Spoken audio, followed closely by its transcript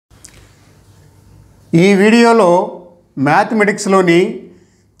ఈ వీడియోలో మ్యాథమెటిక్స్లోని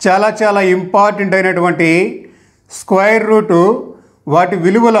చాలా ఇంపార్టెంట్ అయినటువంటి స్క్వేర్ రూట్ వాటి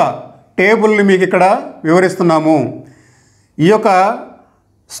విలువల టేబుల్ని మీకు ఇక్కడ వివరిస్తున్నాము. ఈ యొక్క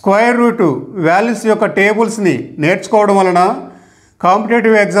స్క్వేర్ రూట్ వాల్యూస్ యొక్క టేబుల్స్ని నేర్చుకోవడం వలన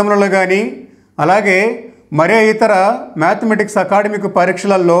కాంపిటేటివ్ ఎగ్జామ్లలో కానీ అలాగే మరే ఇతర మ్యాథమెటిక్స్ అకాడమిక్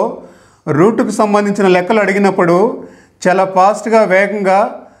పరీక్షలలో రూట్కు సంబంధించిన లెక్కలు అడిగినప్పుడు చాలా ఫాస్ట్గా వేగంగా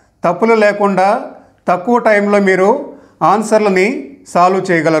తప్పులు లేకుండా తక్కువ టైంలో మీరు ఆన్సర్లని సాల్వ్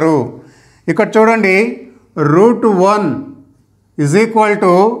చేయగలరు. ఇక్కడ చూడండి, రూట్ 1 ఈజ్ ఈక్వల్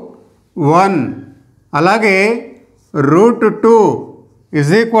టు 1, అలాగే route 2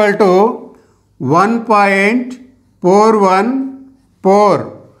 is equal to 1.414,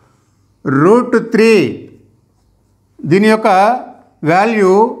 route 3 దీని యొక్క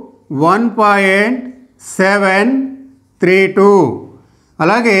వాల్యూ 1.732,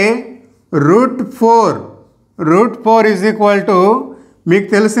 అలాగే రూట్ 4 ఈజ్ ఈక్వల్ టు మీకు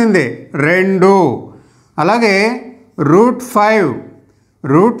తెలిసిందే 2, అలాగే route 5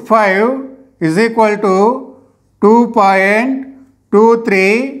 is equal to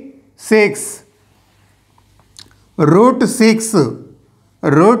 2.236, route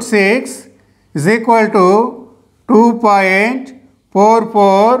 6 is equal to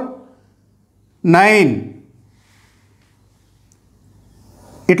 2.449.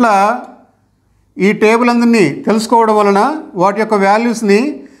 ఇట్లా ఈ టేబుల్ అందరినీ తెలుసుకోవడం వలన వాటి యొక్క వాల్యూస్ని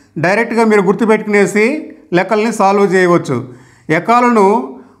డైరెక్ట్గా మీరు గుర్తుపెట్టుకునేసి లెక్కల్ని సాల్వ్ చేయవచ్చు. ఎక్కాలను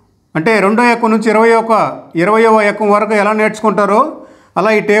అంటే 2వ ఎక్కం నుంచి 20వ ఎక్కం వరకు ఎలా నేర్చుకుంటారో అలా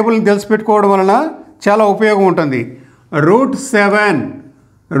ఈ టేబుల్ని తెలిసిపెట్టుకోవడం వలన చాలా ఉపయోగం ఉంటుంది. రూట్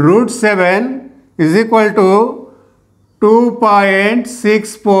 7 ఈజ్ ఈక్వల్ టు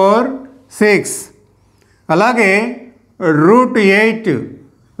 2.646, అలాగే route 8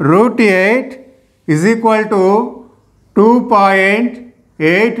 is equal to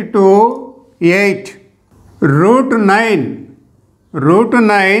 2.828, route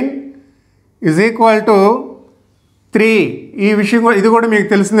 9 is equal to 3. ఈ విషయం ఇది కూడా మీకు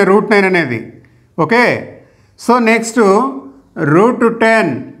తెలిసిందే, రూట్ 9 అనేది. ఓకే, సో నెక్స్ట్ రూట్ 10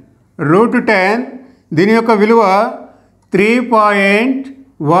 దీని యొక్క విలువ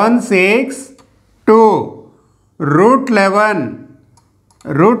 3.162, రూట్ 11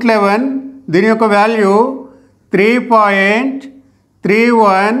 దీని యొక్క వాల్యూ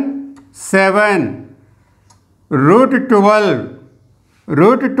 3.317, రూట్ 12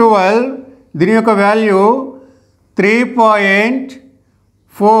 దీని యొక్క వాల్యూ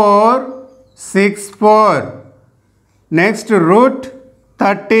 3.464. నెక్స్ట్ రూట్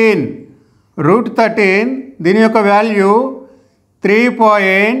 13 దీని యొక్క వాల్యూ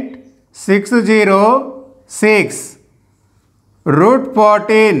 3.606, రూట్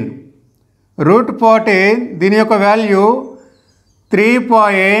 14 దీని యొక్క వాల్యూ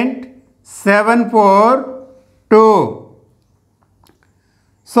 3.742.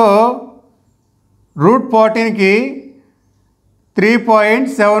 So root 14కి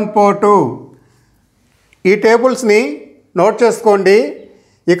 3.742. ఈ టేబుల్స్ని నోట్ చేసుకోండి.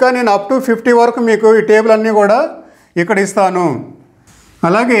 ఇక నేను అప్ టు 50 వరకు మీకు ఈ టేబుల్ అన్నీ కూడా ఇక్కడ ఇస్తాను.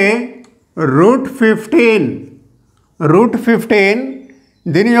 అలాగే రూట్ 15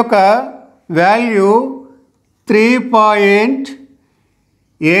 దీని యొక్క వాల్యూ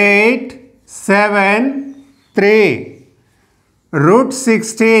 3.873, రూట్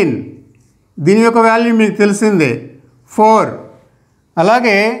 16 దీని యొక్క వాల్యూ మీకు తెలిసిందే 4,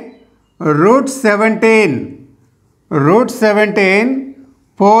 అలాగే route 17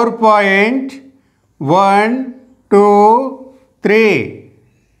 4.123.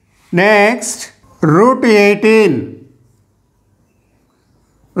 Next route 18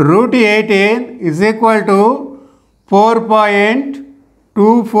 is equal to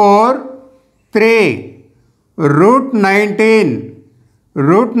 4.243, route 19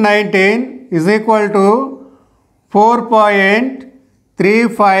 is equal to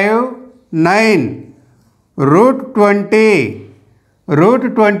 4.359, route 20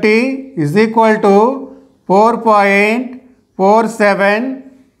 is equal to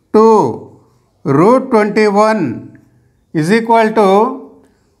 4.472, route 21 is equal to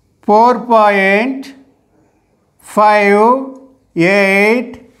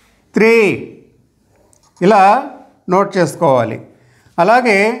 4.583. ఇలా నోట్ చేసుకోవాలి.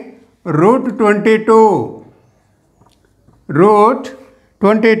 అలాగే రూట్ 22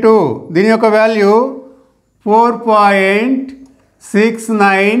 దీని యొక్క వాల్యూ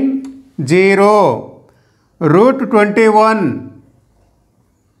 4.690,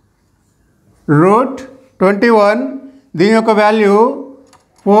 రూట్ 21 దీని యొక్క వాల్యూ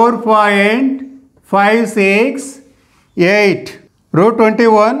 4.5 5, 6, 8. Root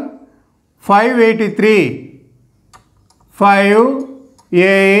 21, 583. 5,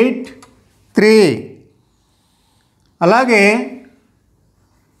 8, 3. అలాగే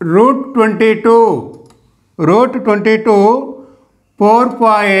route 22. Route 22,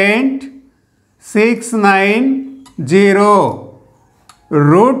 4.690.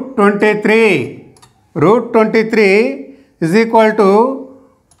 Root 23. Root 23 is equal to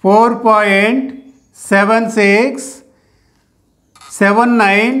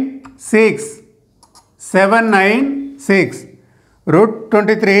 4.796. Root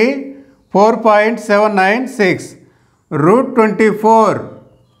 23, 4.796. Root 24.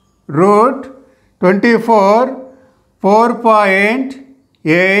 Root 24,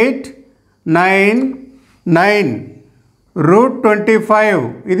 4.899. Route 25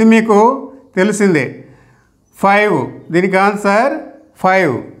 ఇది మీకు తెలిసిందే 5. దీనికి ఆన్సర్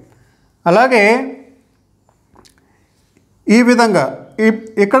 5. అలాగే ఈ విధంగా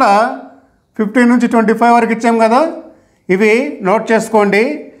ఇక్కడ 15 నుంచి 25 వరకు ఇచ్చాం కదా, ఇవి నోట్ చేసుకోండి.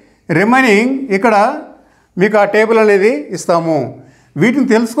 రిమైనింగ్ ఇక్కడ మీకు ఆ టేబుల్ అనేది ఇస్తాము. వీటిని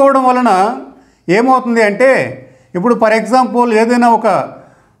తెలుసుకోవడం వలన ఏమవుతుంది అంటే, ఇప్పుడు ఫర్ ఎగ్జాంపుల్ ఏదైనా ఒక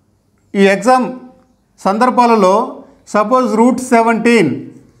ఈ ఎగ్జామ్ సందర్భాలలో సపోజ్ రూట్ 17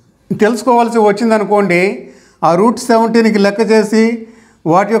 తెలుసుకోవాల్సి వచ్చిందనుకోండి, ఆ రూట్ 17కి లెక్క చేసి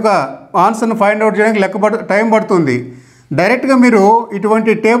వాటి యొక్క ఆన్సర్ని ఫైండ్ అవుట్ చేయడానికి టైం పడుతుంది. డైరెక్ట్గా మీరు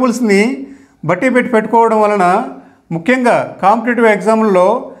ఇటువంటి టేబుల్స్ని బట్టి పెట్టుకోవడం వలన ముఖ్యంగా కాంపిటేటివ్ ఎగ్జామ్లలో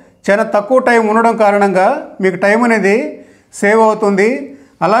చాలా తక్కువ టైం ఉండడం కారణంగా మీకు టైం అనేది సేవ్ అవుతుంది.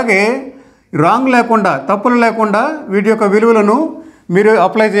 అలాగే రాంగ్ లేకుండా, తప్పులు లేకుండా వీటి యొక్క విలువలను మీరు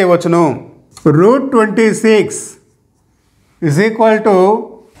అప్లై చేయవచ్చును. Route 26 is equal to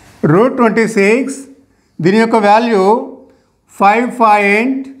route 26, దీని యొక్క వాల్యూ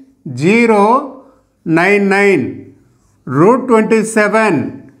 5.099. రూట్ 27,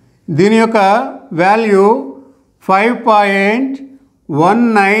 దీని యొక్క వాల్యూ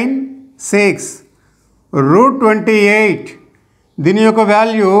 5.196. రూట్ 28, దీని యొక్క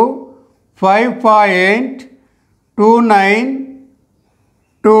వాల్యూ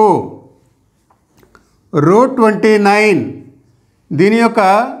 5.292. రూట్ 29, దీని యొక్క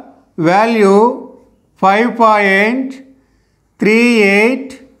వాల్యూ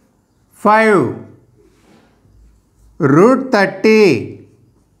 5.385. రూట్ 30,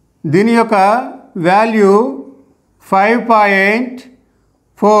 దీని యొక్క వాల్యూ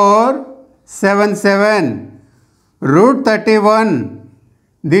 5.477. రూట్ 31,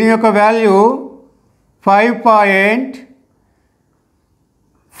 దీని యొక్క వాల్యూ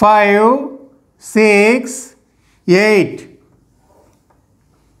 5.568.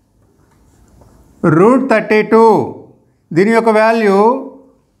 రూట్ 32, దీని యొక్క వాల్యూ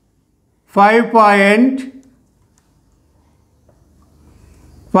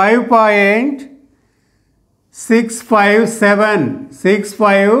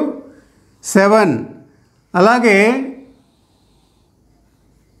అలాగే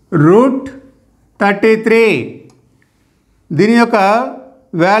రూట్ 33, దీని యొక్క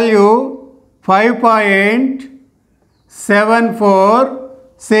వాల్యూ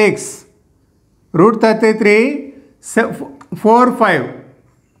 5.746. రూట్ 33 745.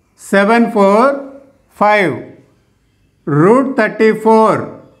 రూట్ 34,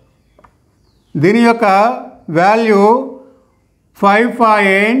 దీని యొక్క వాల్యూ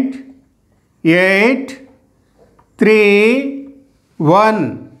 5.831.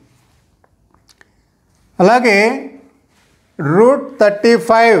 అలాగే రూట్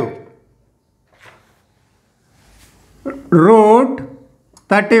 35. రూట్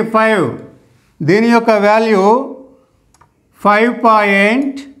 35, దీని యొక్క వాల్యూ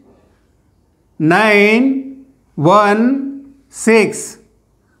 5.916.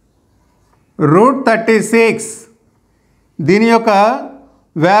 రూట్ 36, దీని యొక్క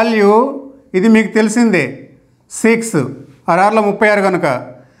వాల్యూ ఇది మీకు తెలిసిందే 6, 6 కనుక.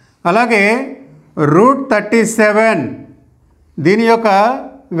 అలాగే రూట్ 37, దీని యొక్క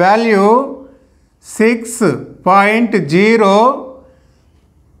వాల్యూ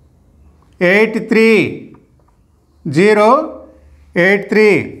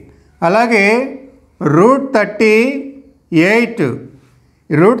 6.083. అలాగే రూట్ 38.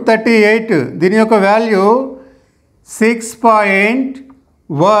 రూట్ 38, దీని యొక్క వాల్యూ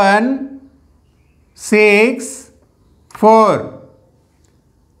 6.164.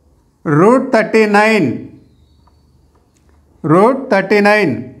 రూట్ 39. రూట్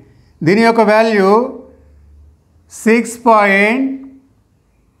 39, దీని యొక్క వాల్యూ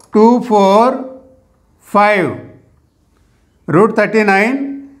 6.245. రూట్ 39,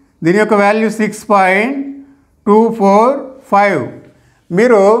 దీని యొక్క వాల్యూ 6.245.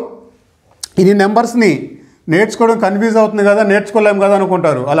 మీరు ఇన్ని నెంబర్స్ని నేర్చుకోవడం కన్ఫ్యూజ్ అవుతుంది కదా, నేర్చుకోలేము కదా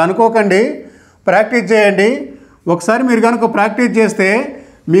అనుకుంటారు. అలా అనుకోకండి, ప్రాక్టీస్ చేయండి. ఒకసారి మీరు కనుక ప్రాక్టీస్ చేస్తే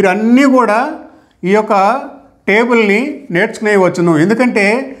మీరు అన్నీ కూడా ఈ యొక్క టేబుల్ని నేర్చుకునేయవచ్చును. ఎందుకంటే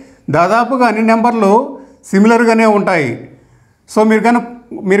దాదాపుగా అన్ని నెంబర్లు సిమిలర్గానే ఉంటాయి. సో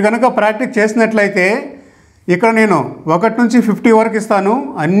మీరు కనుక ప్రాక్టీస్ చేసినట్లయితే ఇక్కడ నేను 1 నుంచి 50 వరకు ఇస్తాను.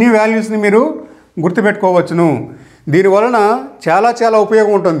 అన్ని వాల్యూస్ని మీరు గుర్తుపెట్టుకోవచ్చును. దీనివలన చాలా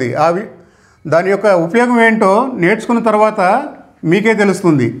ఉపయోగం ఉంటుంది. దాని యొక్క ఉపయోగం ఏంటో నేర్చుకున్న తర్వాత మీకే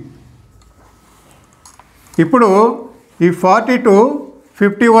తెలుస్తుంది. ఇప్పుడు ఈ 40 to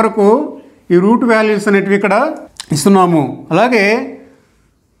 50 వరకు ఈ రూట్ వాల్యూస్ అనేటివి ఇక్కడ ఇస్తున్నాము. అలాగే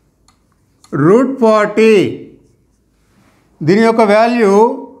 √40 దీని యొక్క వాల్యూ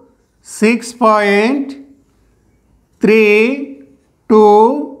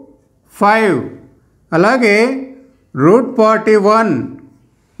 6.325. అలాగే √41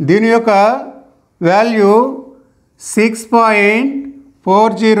 దీని యొక్క వాల్యూ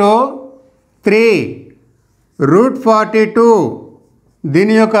 6.403. √42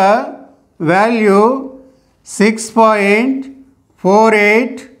 దీని యొక్క వాల్యూ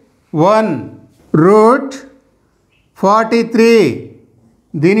 6.481. √43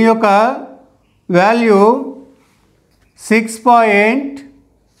 దీని యొక్క వాల్యూ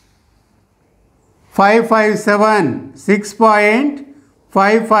 6.557.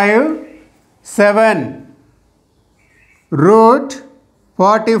 6.557.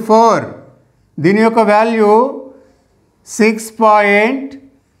 √44 దీని యొక్క వాల్యూ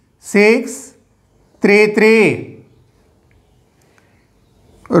 6.633.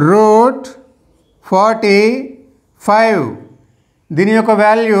 √45 దీని యొక్క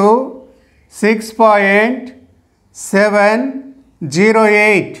వాల్యూ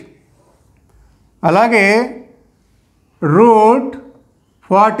 6.708. అలాగే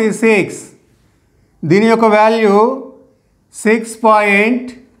 √46 దీని యొక్క వాల్యూ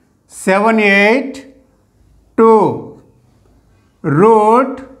 6.782.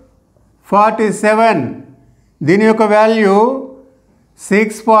 √47 దీని యొక్క వాల్యూ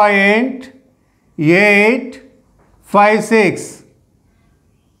 6.856.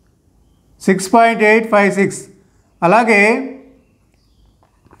 6.856. అలాగే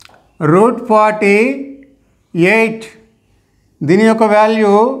 √48 దీని యొక్క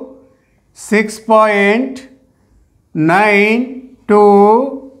వాల్యూ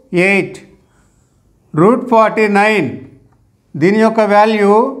 6.928. √49 దీని యొక్క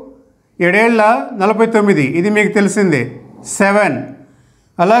వాల్యూ 749. ఇది మీకు తెలిసిందే 7.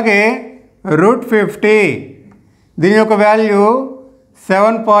 అలాగే √50 దీని యొక్క వాల్యూ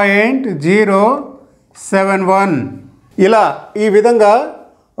 7.071. ఇలా ఈ విధంగా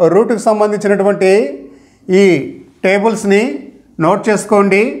రూట్కి సంబంధించినటువంటి ఈ టేబుల్స్ని నోట్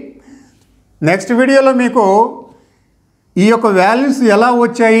చేసుకోండి. నెక్స్ట్ వీడియోలో మీకు ఈ యొక్క వాల్యూస్ ఎలా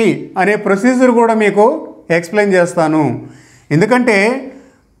వచ్చాయి అనే ప్రొసీజర్ కూడా మీకు ఎక్స్ప్లెయిన్ చేస్తాను. ఎందుకంటే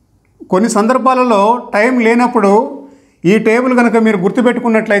కొన్ని సందర్భాలలో టైం లేనప్పుడు ఈ టేబుల్ కనుక మీరు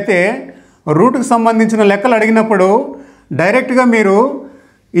గుర్తుపెట్టుకున్నట్లయితే రూట్కి సంబంధించిన లెక్కలు అడిగినప్పుడు డైరెక్ట్గా మీరు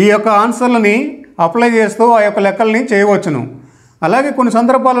ఈ యొక్క ఆన్సర్లని అప్లై చేస్తూ ఆ యొక్క లెక్కల్ని చేయవచ్చును. అలాగే కొన్ని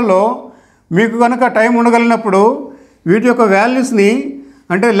సందర్భాలలో మీకు కనుక టైం ఉండగలిగినప్పుడు వీటి యొక్క వాల్యూస్ని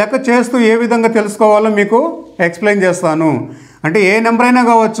అంటే లెక్క చేస్తూ ఏ విధంగా తెలుసుకోవాలో మీకు ఎక్స్ప్లెయిన్ చేస్తాను. అంటే ఏ నెంబర్ అయినా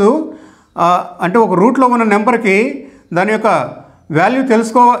కావచ్చు, అంటే ఒక రూట్లో ఉన్న నెంబర్కి దాని యొక్క వాల్యూ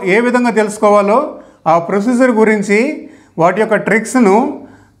ఏ విధంగా తెలుసుకోవాలో ఆ ప్రొసీజర్ గురించి వాటి యొక్క ట్రిక్స్ను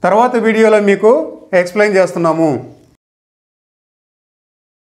తర్వాత వీడియోలో మీకు ఎక్స్ప్లెయిన్ చేస్తున్నాము.